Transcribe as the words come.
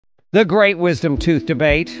The Great Wisdom Tooth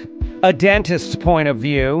Debate, a dentist's point of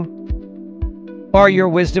view. Are your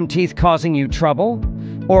wisdom teeth causing you trouble?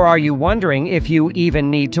 Or are you wondering if you even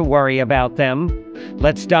need to worry about them?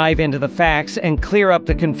 Let's dive into the facts and clear up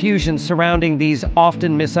the confusion surrounding these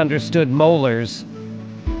often misunderstood molars.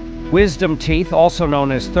 Wisdom teeth, also known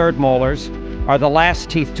as third molars, are the last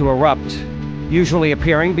teeth to erupt, usually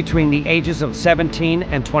appearing between the ages of 17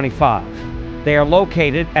 and 25. They are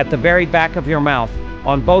located at the very back of your mouth,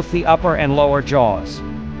 on both the upper and lower jaws.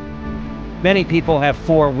 Many people have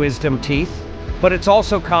 4 wisdom teeth, but it's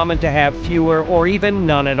also common to have fewer or even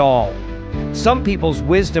none at all. Some people's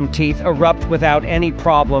wisdom teeth erupt without any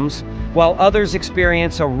problems, while others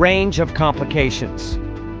experience a range of complications.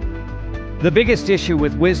 The biggest issue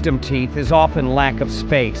with wisdom teeth is often lack of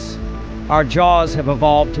space. Our jaws have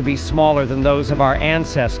evolved to be smaller than those of our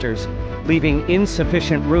ancestors, leaving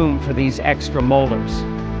insufficient room for these extra molars.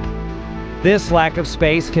 This lack of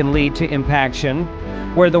space can lead to impaction,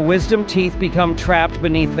 where the wisdom teeth become trapped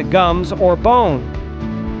beneath the gums or bone.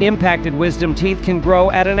 Impacted wisdom teeth can grow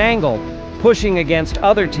at an angle, pushing against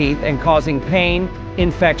other teeth and causing pain,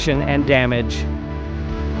 infection, and damage.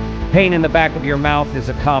 Pain in the back of your mouth is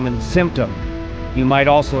a common symptom. You might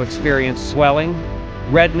also experience swelling,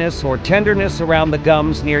 redness, or tenderness around the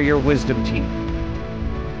gums near your wisdom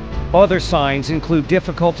teeth. Other signs include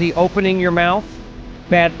difficulty opening your mouth,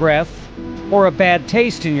 bad breath, or a bad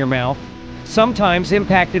taste in your mouth. Sometimes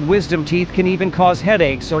impacted wisdom teeth can even cause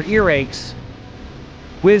headaches or earaches.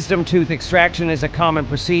 Wisdom tooth extraction is a common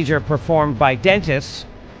procedure performed by dentists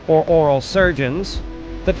or oral surgeons.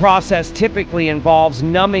 The process typically involves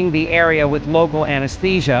numbing the area with local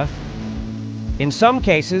anesthesia. In some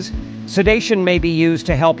cases, sedation may be used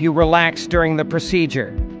to help you relax during the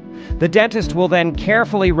procedure. The dentist will then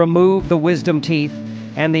carefully remove the wisdom teeth,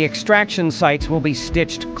 and the extraction sites will be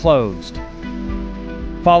stitched closed.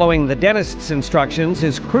 Following the dentist's instructions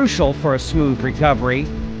is crucial for a smooth recovery.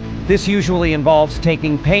 This usually involves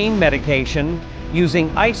taking pain medication,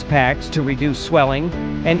 using ice packs to reduce swelling,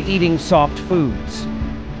 and eating soft foods.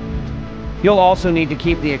 You'll also need to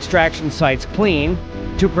keep the extraction sites clean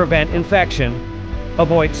to prevent infection.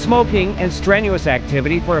 Avoid smoking and strenuous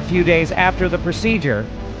activity for a few days after the procedure.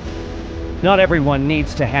 Not everyone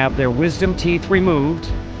needs to have their wisdom teeth removed.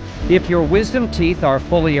 If your wisdom teeth are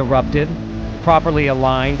fully erupted, properly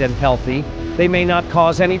aligned and healthy, they may not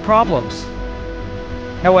cause any problems.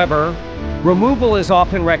 However, removal is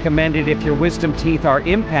often recommended if your wisdom teeth are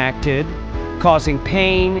impacted, causing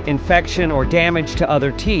pain, infection, or damage to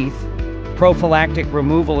other teeth. Prophylactic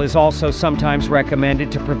removal is also sometimes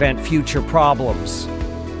recommended to prevent future problems.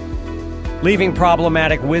 Leaving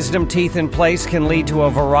problematic wisdom teeth in place can lead to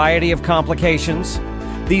a variety of complications.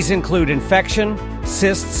 These include infection,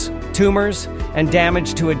 cysts, tumors, and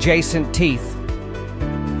damage to adjacent teeth.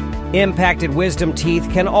 Impacted wisdom teeth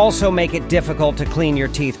can also make it difficult to clean your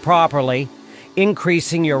teeth properly,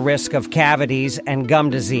 increasing your risk of cavities and gum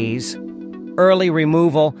disease. Early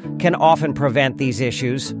removal can often prevent these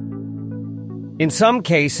issues. In some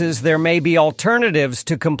cases, there may be alternatives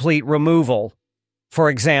to complete removal. For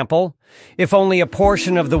example, if only a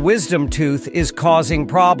portion of the wisdom tooth is causing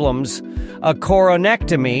problems, a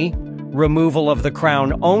coronectomy, removal of the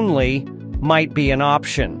crown only, might be an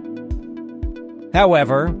option.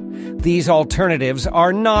 However, these alternatives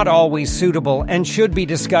are not always suitable and should be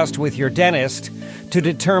discussed with your dentist to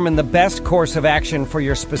determine the best course of action for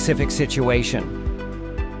your specific situation.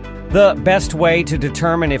 The best way to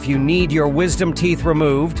determine if you need your wisdom teeth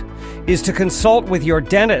removed is to consult with your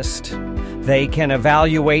dentist. They can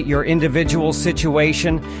evaluate your individual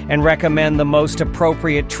situation and recommend the most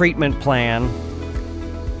appropriate treatment plan.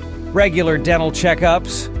 Regular dental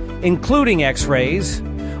checkups, including X-rays,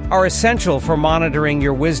 are essential for monitoring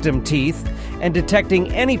your wisdom teeth and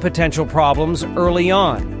detecting any potential problems early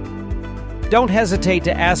on. Don't hesitate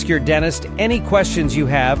to ask your dentist any questions you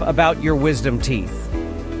have about your wisdom teeth.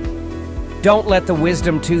 Don't let the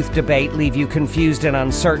wisdom tooth debate leave you confused and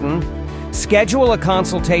uncertain. Schedule a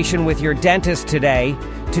consultation with your dentist today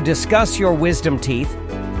to discuss your wisdom teeth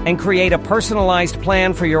and create a personalized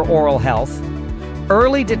plan for your oral health.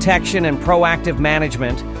 Early detection and proactive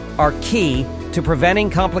management are key to preventing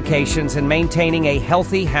complications and maintaining a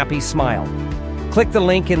healthy, happy smile. Click the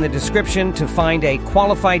link in the description to find a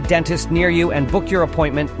qualified dentist near you and book your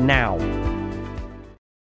appointment now.